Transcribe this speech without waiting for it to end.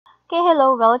Okay,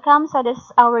 hello, welcome. So this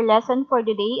is our lesson for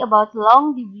today about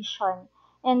long division.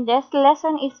 And this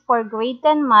lesson is for grade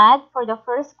 10 math for the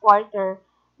first quarter,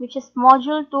 which is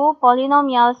module 2,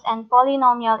 polynomials and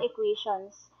polynomial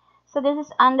equations. So this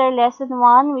is under lesson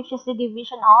 1, which is the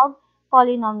division of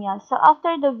polynomials. So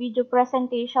after the video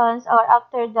presentations or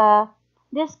after the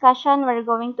discussion, we're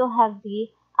going to have the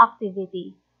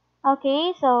activity.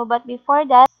 Okay, so but before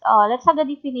that, let's have the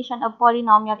definition of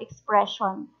polynomial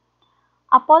expression.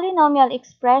 A polynomial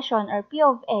expression or p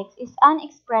of x is an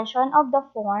expression of the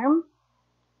form.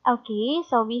 Okay,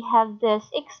 so we have this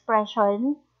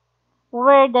expression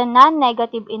where the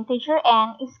non-negative integer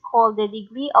n is called the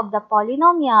degree of the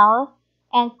polynomial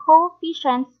and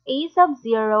coefficients a sub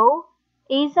 0,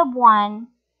 a sub 1,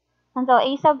 until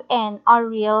a sub n are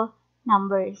real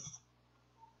numbers.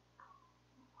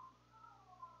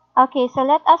 Okay, so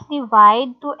let us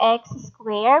divide 2x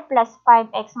squared plus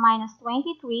 5x minus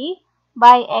 23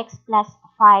 by x plus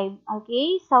 5.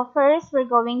 Okay, so first we're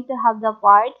going to have the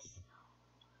parts,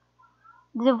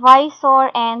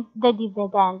 divisor and the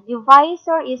dividend.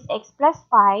 Divisor is x plus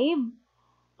 5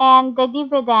 and the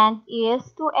dividend is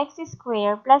 2x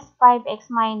squared plus 5x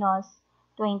minus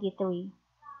 23.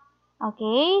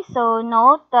 Okay, so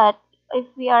note that if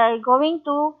we are going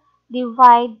to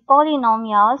divide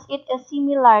polynomials, it is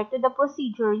similar to the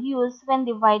procedure used when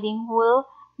dividing whole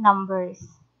numbers.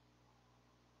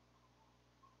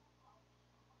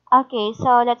 Okay,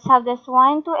 so let's have this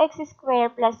one, 2x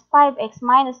squared plus 5x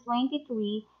minus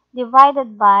 23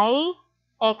 divided by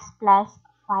x plus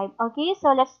 5. Okay,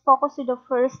 so let's focus to the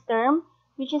first term,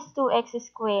 which is 2x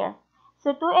squared.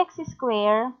 So 2x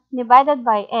squared divided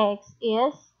by x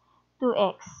is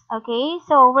 2x. Okay,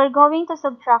 so we're going to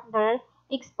subtract their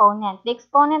exponent. The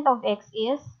exponent of x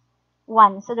is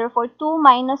 1. So therefore, 2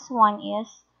 minus 1 is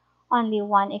only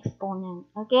 1 exponent.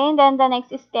 Okay, and then the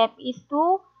next step is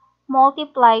to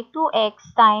multiply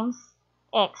 2x times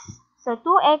x. So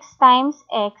 2x times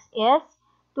x is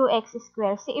 2x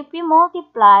squared. So if we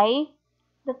multiply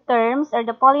the terms or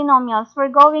the polynomials, we're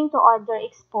going to add their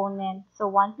exponent. So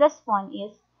 1 plus 1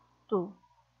 is 2.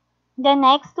 The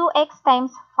next 2x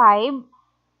times 5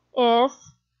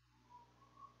 is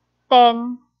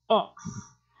 10x.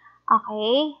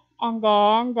 Okay, and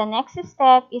then the next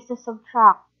step is to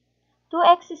subtract.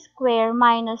 2x squared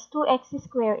minus 2x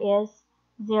squared is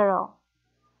 0.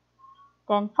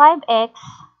 Then 5x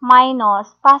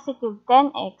minus positive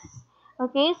 10x.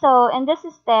 Okay, so in this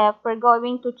step, we're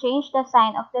going to change the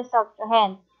sign of the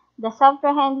subtrahend. The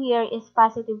subtrahend here is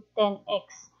positive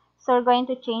 10x. So we're going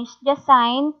to change the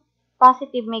sign,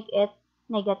 positive make it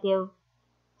negative.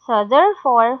 So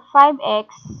therefore, 5x,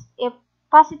 if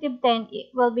positive 10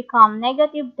 it will become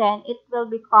negative 10, it will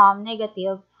become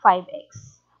negative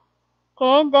 5x.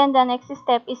 Okay, then the next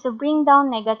step is to bring down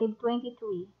negative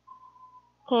 23.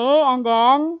 Okay, and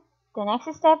then the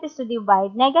next step is to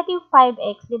divide negative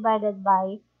 5x divided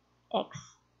by x.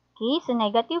 Okay, so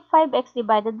negative 5x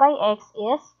divided by x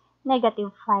is negative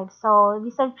 5. So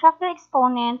we subtract the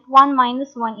exponent, 1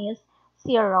 minus 1 is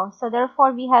 0. So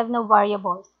therefore, we have no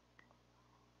variables.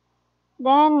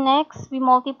 Then next, we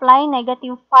multiply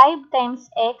negative 5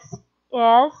 times x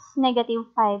is negative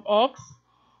 5x.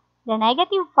 The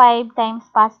negative 5 times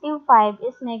positive 5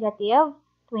 is negative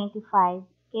 25.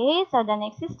 Okay, so the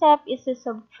next step is to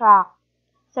subtract.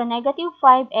 So negative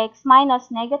 5x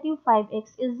minus negative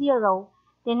 5x is 0.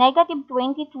 The negative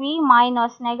 23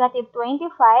 minus negative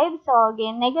 25. So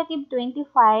again, negative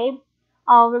 25.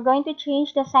 We're going to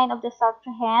change the sign of the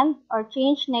subtrahend or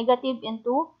change negative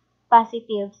into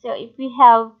positive. So if we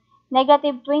have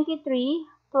negative 23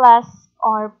 plus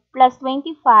or plus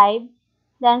 25,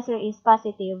 the answer is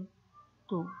positive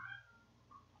 2.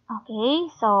 Okay,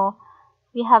 so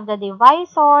we have the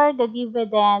divisor, the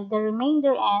dividend, the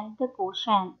remainder, and the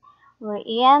quotient.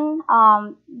 Wherein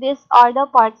these are the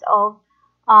parts of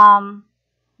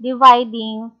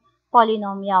dividing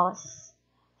polynomials.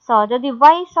 So the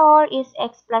divisor is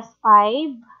x plus 5.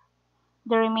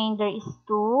 The remainder is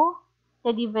 2.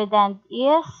 The dividend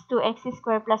is 2x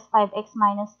squared plus 5x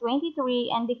minus 23.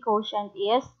 And the quotient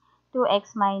is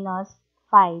 2x minus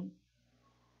 5.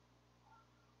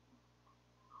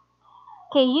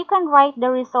 Okay, you can write the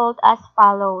result as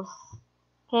follows.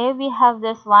 Okay, we have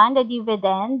this one, the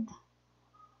dividend,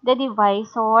 the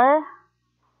divisor,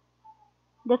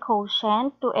 the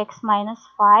quotient, 2x minus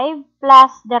 5,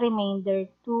 plus the remainder,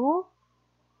 2.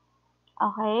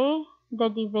 Okay, the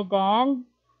dividend,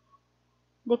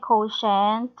 the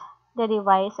quotient, the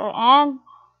divisor, and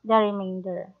the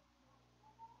remainder.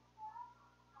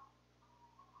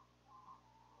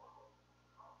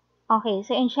 Okay,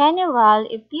 so in general,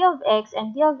 if p of x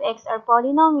and d of x are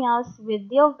polynomials with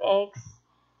d of x,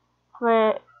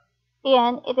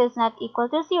 wherein it is not equal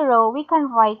to 0, we can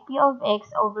write p of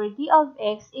x over d of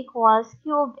x equals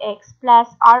q of x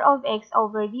plus r of x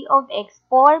over d of x,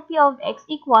 or p of x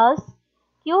equals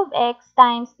q of x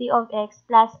times d of x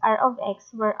plus r of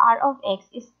x, where r of x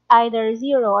is either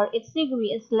 0 or its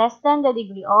degree is less than the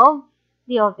degree of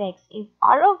d of x. If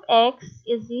r of x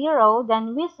is 0,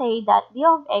 then we say that d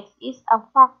of x is a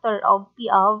factor of p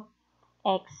of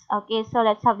x. Okay, so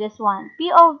let's have this one. P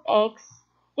of x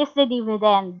is the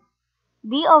dividend.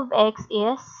 D of x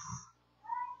is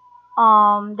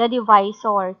the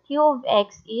divisor. Q of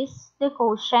x is the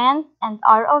quotient, and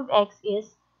R of x is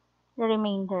the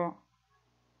remainder.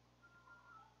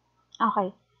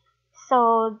 Okay,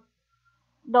 so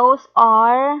those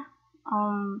are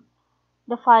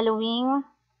the following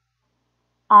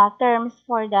terms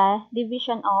for the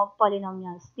division of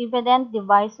polynomials: dividend,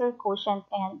 divisor, quotient,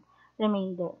 and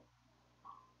remainder.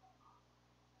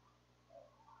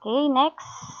 Okay, next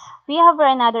we have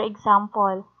another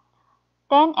example.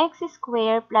 10x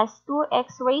squared plus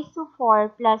 2x raised to 4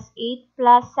 plus 8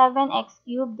 plus 7x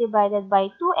cubed divided by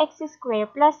 2x squared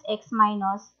plus x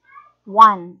minus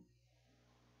 1.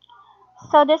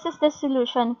 So this is the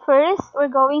solution. First, we're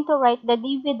going to write the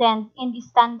dividend in the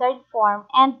standard form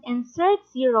and insert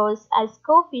zeros as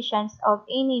coefficients of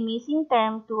any missing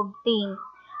term to obtain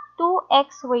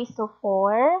 2x raised to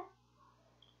 4,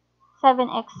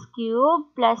 7x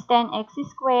cubed plus 10x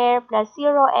squared plus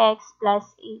 0x plus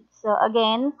 8. So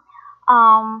again,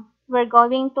 we're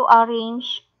going to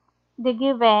arrange the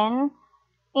given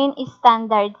in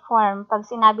standard form. Pag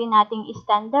sinabi nating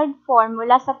standard form,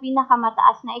 mula sa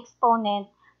pinakamataas na exponent,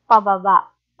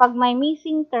 pababa. Pag may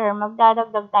missing term,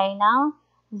 magdadagdag tayo ng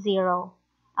 0.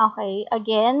 Okay,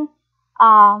 again,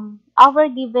 our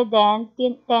dividend,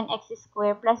 10x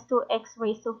squared plus 2x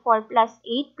raised to 4 plus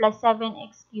 8 plus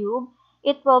 7x cubed,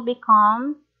 it will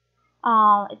become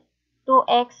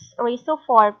 2x raised to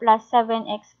 4 plus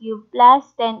 7x cubed plus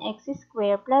 10x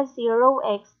squared plus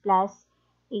 0x plus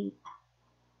 8.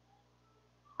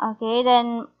 Okay,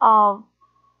 then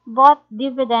both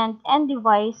dividend and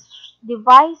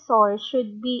divisor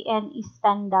should be in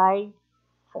standard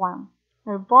form.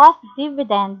 Or both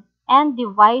dividend and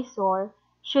divisor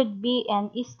should be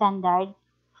in standard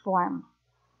form.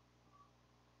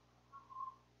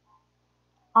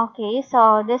 Okay,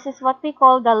 so this is what we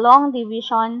call the long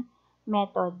division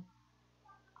method.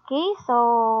 Okay,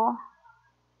 so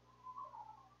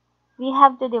we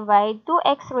have to divide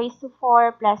 2x raised to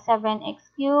 4 plus 7x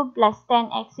cubed plus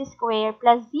 10x squared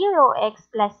plus 0x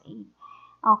plus 8.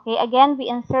 Okay, again, we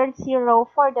insert 0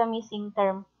 for the missing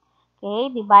term. Okay,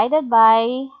 divided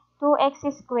by 2x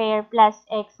squared plus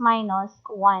x minus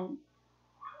 1.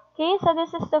 Okay, so this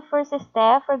is the first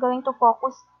step. We're going to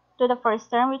focus to the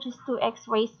first term, which is 2x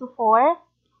raised to 4.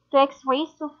 2x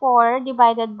raised to 4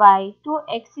 divided by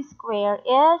 2x squared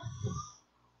is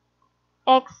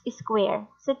x squared.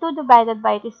 So 2 divided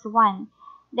by it is 1.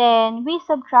 Then we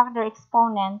subtract their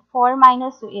exponent. 4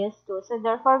 minus 2 is 2. So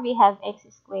therefore we have x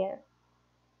squared.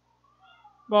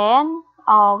 Then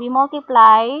we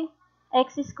multiply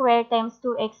x squared times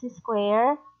 2x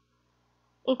squared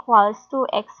equals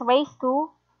 2x raised to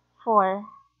 4.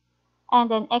 And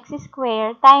then x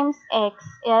squared times x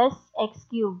is x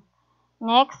cubed.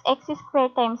 Next, x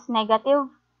squared times negative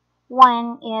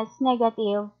 1 is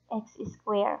negative x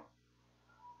squared.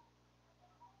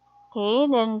 Okay,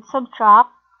 then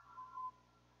subtract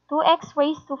 2x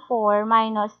raised to 4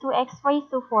 minus 2x raised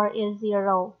to 4 is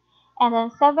 0. And then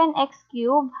 7x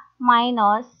cubed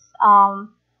minus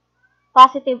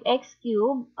positive x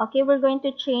cubed. Okay, we're going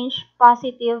to change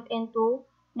positive into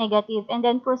negative and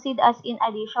then proceed as in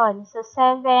addition. So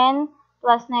 7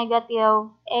 plus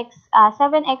negative x,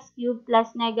 7x cubed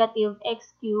plus negative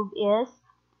x cubed is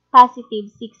positive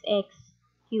 6x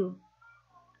cubed.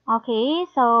 Okay,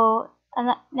 so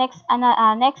next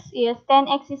is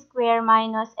 10x squared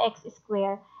minus x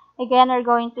squared. Again, we're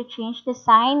going to change the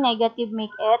sign, negative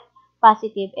make it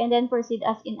positive, and then proceed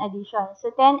as in addition.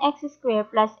 So 10x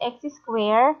squared plus x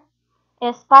squared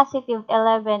is positive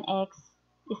 11x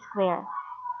squared.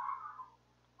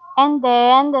 And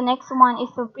then the next one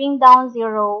is to bring down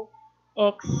 0x.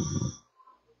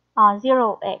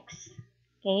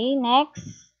 Okay, next.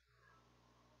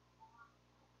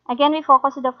 Again, we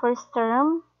focus on the first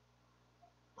term.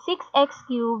 6x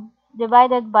cubed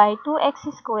divided by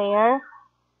 2x squared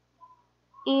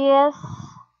is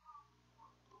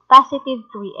positive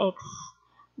 3x.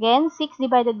 Again, 6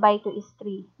 divided by 2 is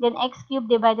 3. Then x cubed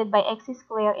divided by x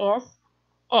squared is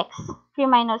x. 3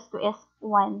 minus 2 is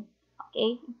 1.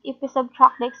 Okay, if we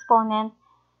subtract the exponent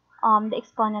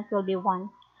will be 1.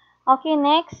 Okay,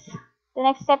 next, the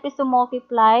next step is to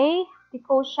multiply the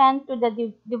quotient to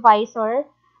the divisor.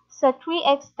 So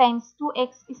 3x times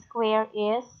 2x squared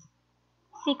is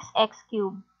 6x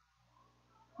cubed.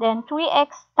 Then 3x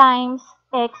times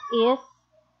x is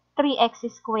 3x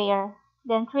squared.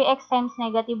 Then 3x times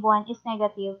negative 1 is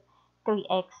negative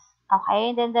 3x.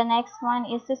 Okay, then the next one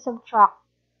is to subtract.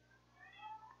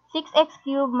 6x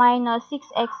cubed minus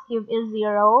 6x cubed is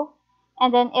 0.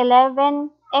 And then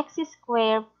 11x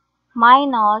squared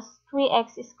minus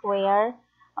 3x squared.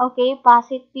 Okay,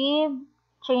 positive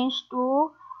change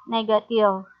to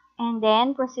negative. And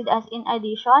then proceed as in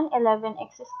addition.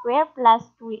 11x squared plus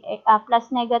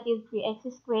plus negative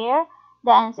 3x squared.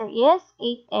 The answer is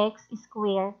 8x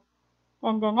squared.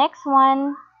 Then the next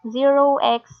one,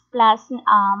 0x plus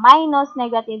minus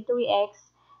negative 3x.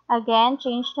 Again,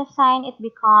 change the sign. It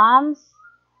becomes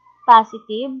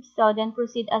positive. So then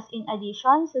proceed as in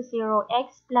addition. So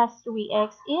 0x plus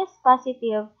 3x is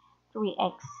positive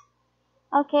 3x.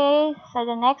 Okay, so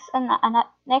the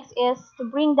next is to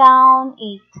bring down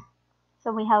 8.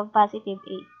 So we have positive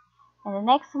 8. And the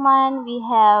next one, we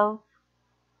have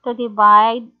to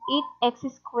divide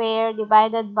 8x squared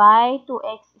divided by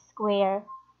 2x squared.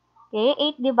 Okay,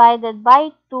 8 divided by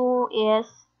 2 is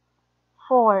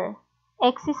 4.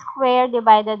 X squared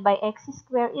divided by x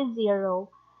squared is 0.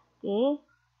 Okay,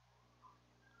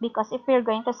 because if we're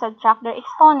going to subtract their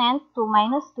exponent, 2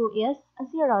 minus 2 is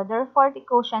 0. Therefore, the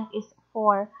quotient is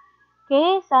 4.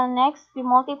 Okay, so next we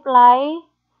multiply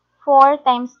 4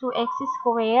 times 2x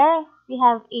squared. We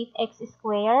have 8x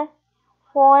squared.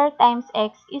 4 times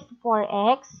x is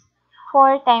 4x.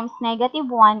 4 times negative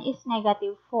 1 is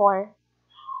negative 4.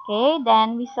 Okay,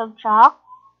 then we subtract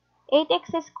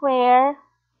 8x squared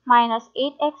minus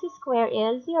 8x squared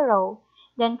is 0.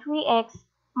 Then 3x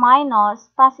minus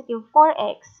positive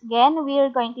 4x. Again, we are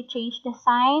going to change the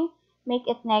sign, make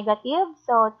it negative.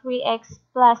 So 3x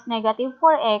plus negative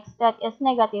 4x, that is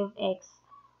negative x.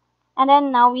 And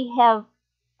then now we have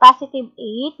positive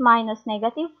 8 minus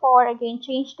negative 4. Again,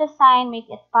 change the sign, make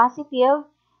it positive.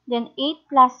 Then 8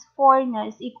 plus 4 now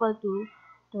is equal to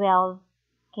 12.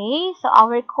 Okay, so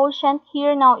our quotient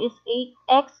here now is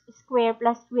 8x squared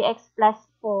plus 3x plus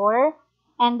 4.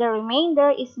 And the remainder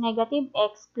is negative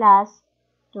x plus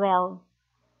 12.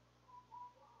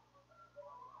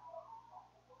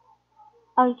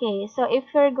 Okay, so if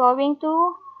you're going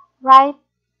to write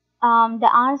the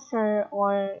answer,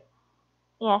 or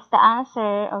yes, the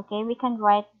answer, okay, we can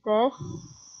write this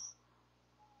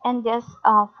in this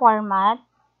format.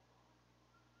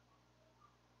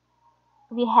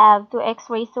 We have 2x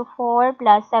raised to 4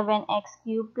 plus 7x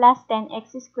cubed plus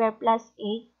 10x squared plus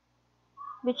 8,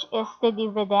 which is the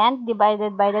dividend,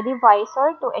 divided by the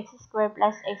divisor, 2x squared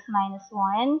plus x minus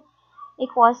 1,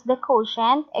 equals the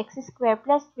quotient, x squared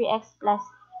plus 3x plus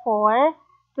 4,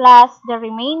 plus the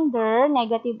remainder,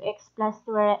 negative x plus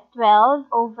 12,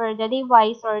 over the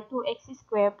divisor, 2x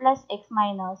squared plus x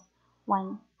minus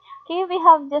 1. Okay, we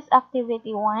have this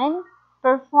activity 1.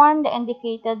 Perform the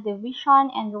indicated division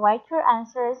and write your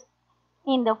answers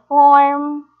in the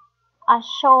form as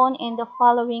shown in the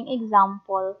following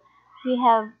example. We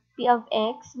have p of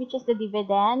x, which is the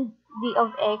dividend, d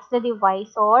of x, the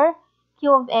divisor,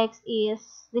 q of x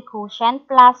is the quotient,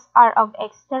 plus r of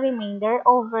x, the remainder,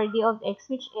 over d of x,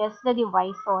 which is the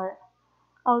divisor.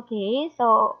 Okay,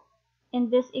 so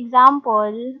in this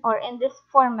example, or in this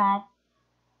format,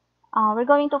 we're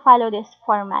going to follow this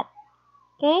format.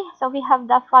 Okay, so we have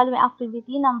the following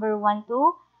activity, number 1,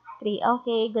 2, 3.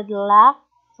 Okay, good luck.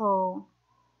 So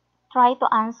try to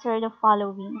answer the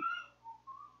following.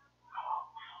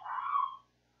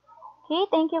 Okay,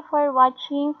 thank you for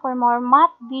watching. For more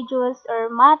math videos or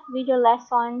math video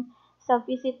lesson, so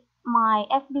visit my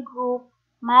FB group,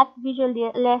 Math Video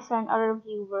Lesson or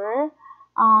Reviewer,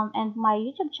 and my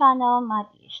YouTube channel,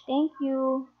 Mathish. Thank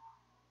you.